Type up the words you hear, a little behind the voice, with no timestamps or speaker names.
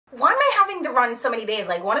why am I having to run so many days?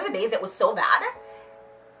 Like, one of the days it was so bad,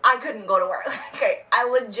 I couldn't go to work. Okay, I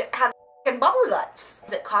legit had bubble guts.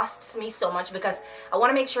 It costs me so much because I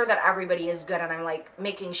want to make sure that everybody is good, and I'm like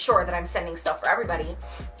making sure that I'm sending stuff for everybody,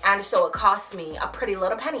 and so it costs me a pretty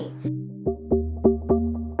little penny.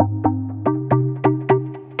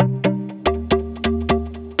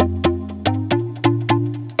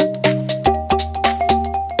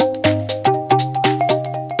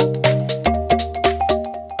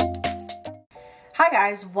 Hi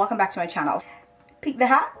guys, welcome back to my channel. Peek the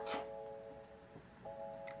hat.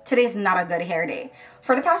 Today's not a good hair day.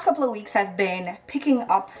 For the past couple of weeks, I've been picking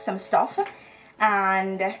up some stuff,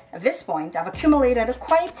 and at this point, I've accumulated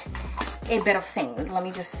quite a bit of things. Let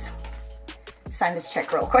me just sign this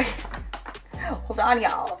check real quick. Hold on,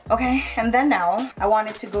 y'all. Okay, and then now, I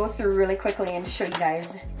wanted to go through really quickly and show you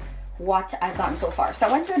guys what I've gotten so far. So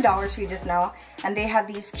I went to the Dollar Tree just now, and they had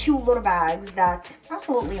these cute little bags that I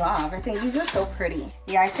absolutely love. I think these are so pretty.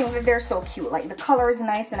 Yeah, I think that they're so cute. Like, the color is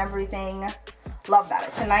nice and everything. Love that.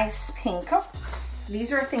 It's a nice pink.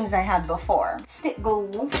 These are things I had before. Stick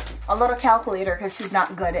glue, a little calculator because she's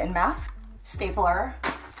not good in math, stapler,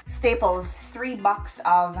 staples, $3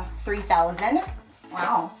 of 3,000.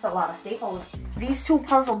 Wow, that's a lot of staples. These 2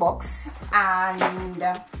 puzzle books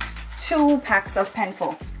and 2 packs of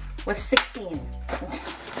pencil with 16.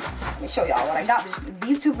 Let me show y'all what I got.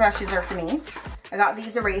 These 2 brushes are for me. I got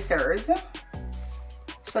these erasers.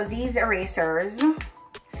 So these erasers,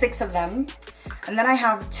 6 of them. And then I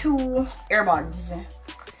have 2 earbuds,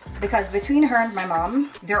 because between her and my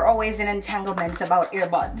mom, they're always in entanglements about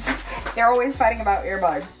earbuds. They're always fighting about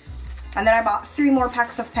earbuds. And then I bought 3 more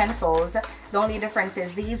packs of pencils. The only difference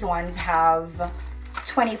is these ones have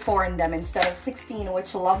 24 in them instead of 16,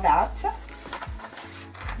 which love that.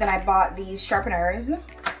 Then I bought these sharpeners.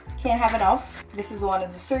 Can't have enough. This is one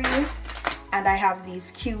of the 3. And I have these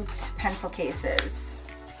cute pencil cases.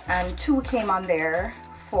 And 2 came on there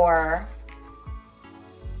for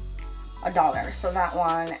 $1. So that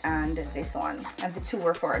one and this one. And the 2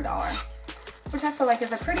 were for $1. Which I feel like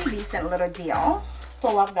is a pretty decent little deal.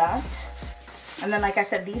 So love that. And then, like I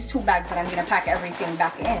said, these 2 bags that I'm going to pack everything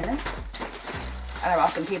back in. And I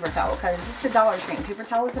bought some paper towel because it's a Dollar Tree. Paper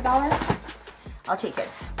towel is $1. I'll take it.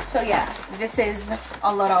 So yeah, this is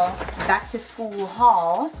a little back to school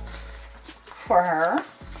haul for her.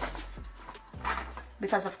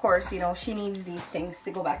 Because of course, you know, she needs these things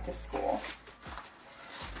to go back to school.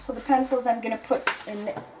 So the pencils I'm going to put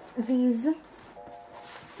in these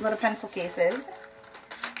little pencil cases.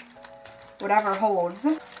 Whatever holds.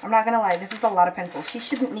 I'm not going to lie, this is a lot of pencils. She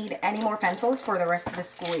shouldn't need any more pencils for the rest of the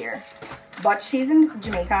school year. But she's in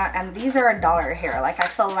Jamaica, and these are $1 here. Like, I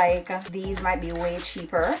feel like these might be way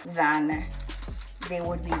cheaper than they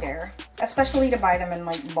would be there. Especially to buy them in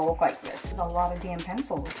like bulk like this. It's a lot of damn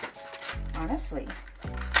pencils, honestly.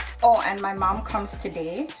 Oh, and my mom comes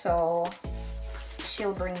today, so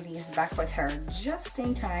she'll bring these back with her just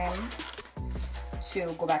in time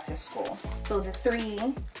to go back to school. So the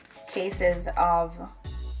 3 cases of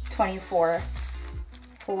 24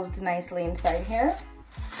 holds nicely inside here.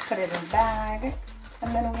 Put it in the bag.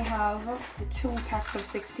 And then we have the 2 packs of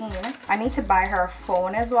 16. I need to buy her a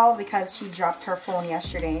phone as well because she dropped her phone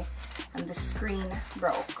yesterday and the screen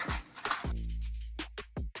broke.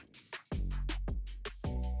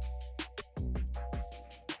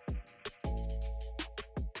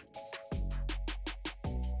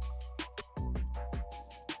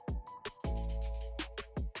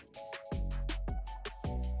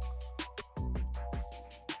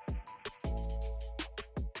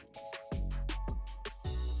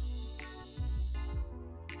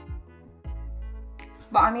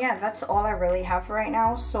 But yeah, that's all I really have for right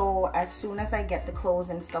now. So as soon as I get the clothes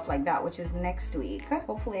and stuff like that, which is next week,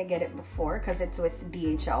 hopefully I get it before because it's with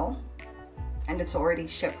DHL and it's already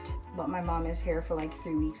shipped. But my mom is here for like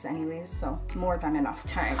 3 weeks anyways, so it's more than enough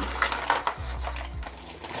time.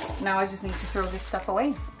 Now I just need to throw this stuff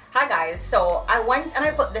away. Hi guys, so I went and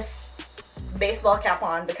I put this baseball cap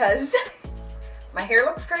on because my hair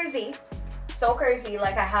looks crazy. So crazy.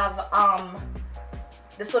 Like, I have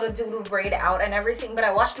this little doo-doo braid out and everything, but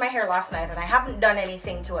I washed my hair last night and I haven't done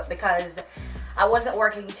anything to it because I wasn't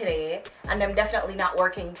working today and I'm definitely not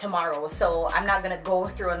working tomorrow, so I'm not gonna go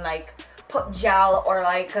through and like put gel or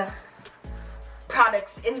like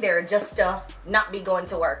products in there just to not be going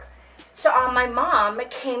to work. So my mom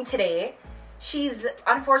came today. She's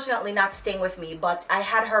unfortunately not staying with me, but I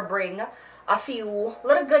had her bring a few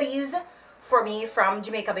little goodies for me from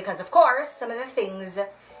Jamaica because of course some of the things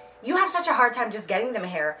you have such a hard time just getting them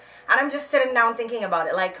here. And I'm just sitting down thinking about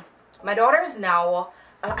it. Like, my daughter's now,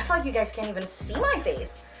 I feel like you guys can't even see my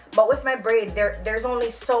face, But with my braid, there's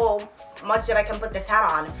only so much that I can put this hat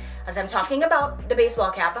on. As I'm talking about the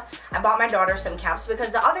baseball cap, I bought my daughter some caps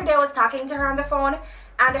because the other day I was talking to her on the phone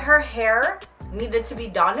and her hair needed to be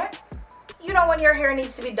done. You know, when your hair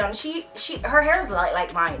needs to be done, her hair is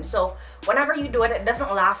like mine. So whenever you do it, it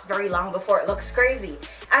doesn't last very long before it looks crazy.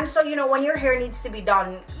 And so, you know, when your hair needs to be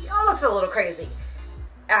done, it looks a little crazy.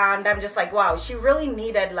 And I'm just like, wow, she really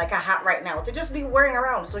needed like a hat right now to just be wearing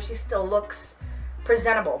around so she still looks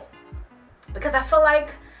presentable. Because I feel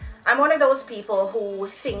like I'm one of those people who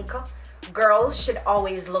think girls should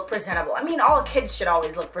always look presentable. I mean, all kids should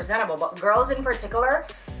always look presentable, but girls in particular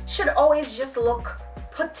should always just look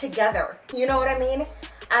put together. You know what I mean?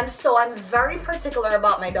 And so I'm very particular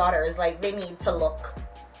about my daughters. Like, they need to look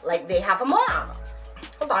like they have a mom.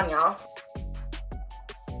 Hold on, y'all.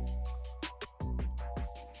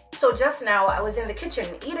 So just now I was in the kitchen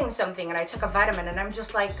eating something and I took a vitamin and I'm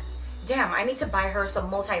just like, damn, I need to buy her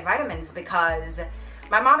some multivitamins because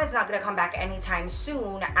my mom is not going to come back anytime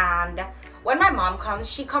soon. And when my mom comes,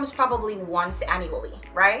 she comes probably once annually,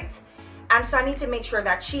 right? And so I need to make sure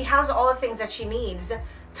that she has all the things that she needs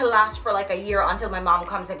to last for like a year until my mom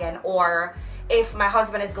comes again, or if my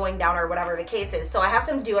husband is going down or whatever the case is. So I have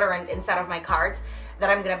some deodorant inside of my cart that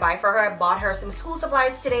I'm gonna buy for her. I bought her some school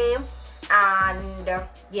supplies today, and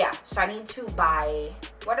yeah, so I need to buy,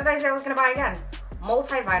 what did I say I was gonna buy again?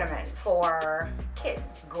 Multivitamin for kids.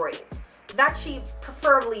 Great. That cheap,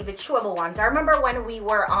 preferably the chewable ones. I remember when we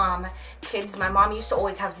were kids, my mom used to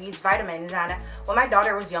always have these vitamins, and when my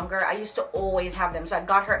daughter was younger, I used to always have them. So I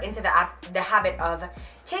got her into the habit of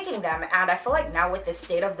taking them, and I feel like now with the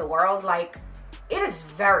state of the world, like, it is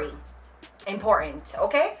very important,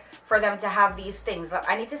 okay, for them to have these things.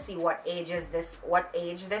 I need to see what age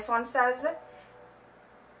this one says.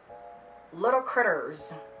 Little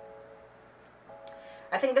Critters.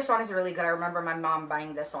 I think this one is really good. I remember my mom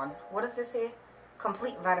buying this one. What does this say?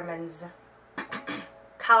 Complete vitamins.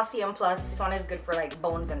 Calcium plus. This one is good for like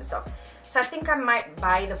bones and stuff. So I think I might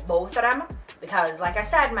buy both of them because, like I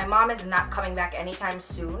said, my mom is not coming back anytime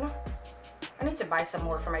soon. I need to buy some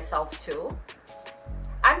more for myself too.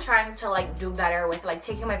 I'm trying to like do better with like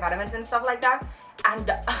taking my vitamins and stuff like that.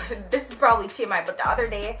 And this is probably TMI, but the other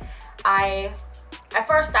day at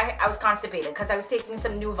first I was constipated because I was taking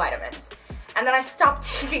some new vitamins. And then I stopped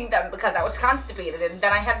taking them because I was constipated, and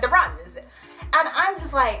then I had the runs. And I'm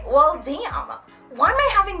just like, well, damn, why am I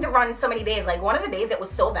having the runs so many days? Like, one of the days it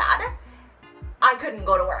was so bad, I couldn't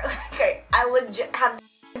go to work. Okay, I legit had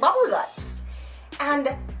bubble guts.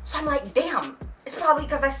 And so I'm like, damn, it's probably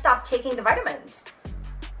because I stopped taking the vitamins.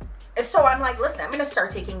 And so I'm like, listen, I'm going to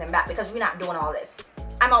start taking them back because we're not doing all this.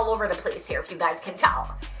 I'm all over the place here, if you guys can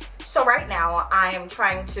tell. So right now, I'm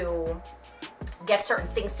trying to get certain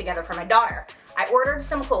things together for my daughter. I ordered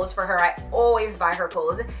some clothes for her. I always buy her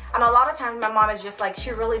clothes, and a lot of times my mom is just like, she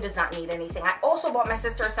really does not need anything. I also bought my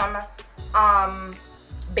sister some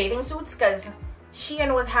bathing suits because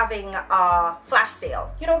Shein was having a flash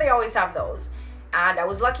sale. You know, they always have those, and I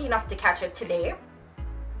was lucky enough to catch it today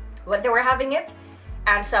when they were having it.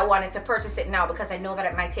 And so I wanted to purchase it now because I know that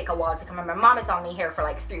it might take a while to come in. My mom is only here for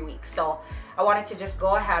like 3 weeks, so I wanted to just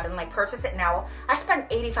go ahead and like purchase it now. I spent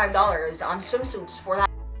 $85 on swimsuits for that.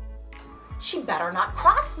 She better not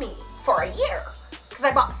cross me for a year because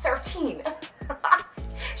I bought 13.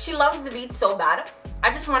 She loves the beach so bad.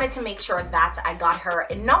 I just wanted to make sure that I got her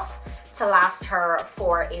enough to last her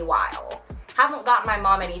for a while. Haven't got my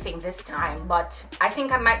mom anything this time, but I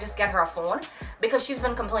think I might just get her a phone because she's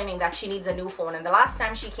been complaining that she needs a new phone. And the last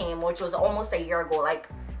time she came, which was almost a year ago, like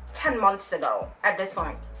 10 months ago at this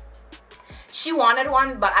point, she wanted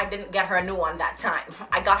one, but I didn't get her a new one that time.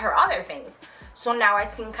 I got her other things. So now I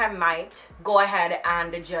think I might go ahead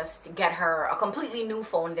and just get her a completely new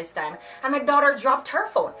phone this time. And my daughter dropped her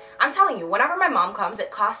phone. I'm telling you, whenever my mom comes, it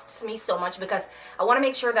costs me so much because I want to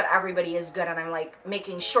make sure that everybody is good, and I'm like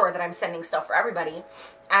making sure that I'm sending stuff for everybody.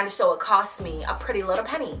 And so it costs me a pretty little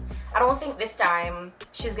penny. I don't think this time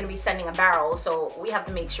she's going to be sending a barrel, so we have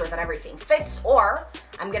to make sure that everything fits, or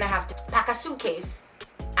I'm going to have to pack a suitcase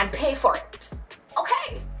and pay for it.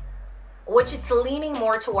 Okay. Which it's leaning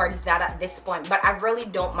more towards that at this point, but I really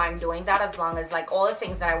don't mind doing that as long as like all the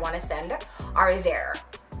things that I want to send are there.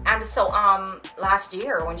 And so last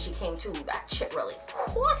year when she came too, that shit really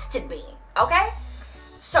costed me. Okay,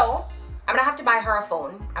 so I'm gonna have to buy her a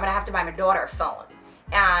phone. I'm gonna have to buy my daughter a phone.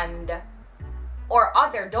 And our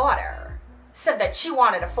other daughter said that she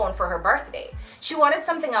wanted a phone for her birthday. She wanted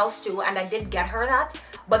something else too, and I did get her that,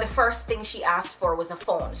 but the first thing she asked for was a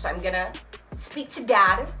phone. So I'm gonna speak to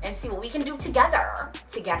dad and see what we can do together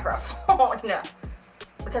to get her a phone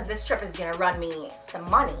because this trip is gonna run me some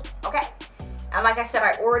money. Okay, And like I said,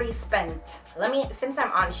 I already spent, since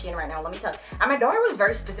I'm on Shein right now, let me tell you. And my daughter was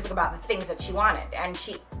very specific about the things that she wanted. And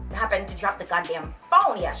she happened to drop the goddamn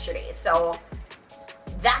phone yesterday. So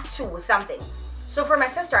that too was something. So for my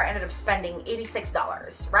sister, I ended up spending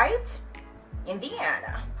 $86, right? In the end,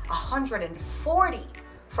 $140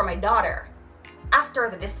 for my daughter after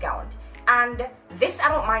the discount. And this I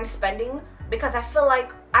don't mind spending because I feel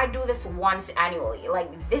like I do this once annually. Like,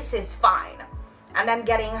 this is fine. And I'm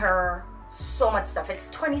getting her so much stuff. It's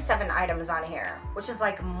 27 items on here, which is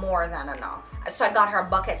like more than enough. So I got her a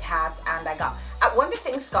bucket hat, and I got, when the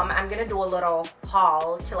things come, I'm gonna do a little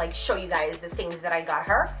haul to like show you guys the things that I got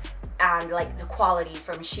her and like the quality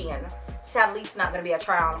from Shein. Sadly, it's not gonna be a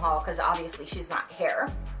try on haul because obviously she's not here.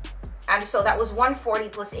 And so that was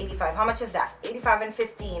 $140 plus $85. How much is that? 85 and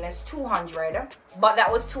 15 is $200, but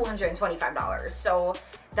that was $225. So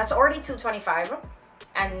that's already $225.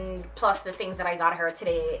 And plus the things that I got her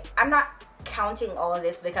today. I'm not counting all of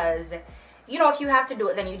this because, you know, if you have to do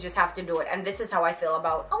it, then you just have to do it. And this is how I feel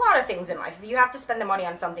about a lot of things in life. If you have to spend the money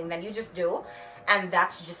on something, then you just do. And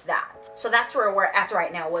that's just that. So that's where we're at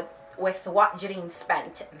right now with what Jadene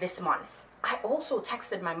spent this month. I also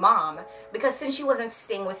texted my mom because since she wasn't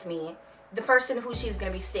staying with me, the person who she's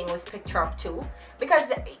gonna be staying with picked her up too,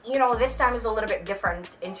 because, you know, this time is a little bit different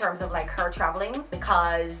in terms of like her traveling,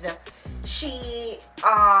 because she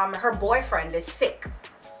her boyfriend is sick.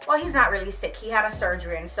 Well, he's not really sick, he had a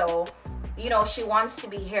surgery, and so, you know, she wants to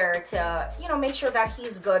be here to, you know, make sure that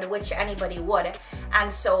he's good, which anybody would.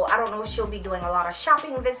 And so I don't know if she'll be doing a lot of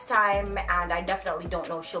shopping this time, and I definitely don't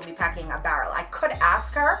know if she'll be packing a barrel. I could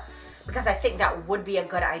ask her because I think that would be a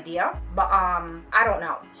good idea, but I don't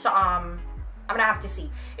know. So I'm gonna have to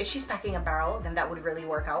see. If she's packing a barrel, then that would really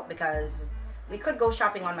work out, because we could go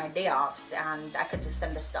shopping on my day offs and I could just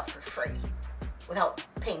send the stuff for free without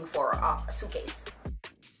paying for a suitcase.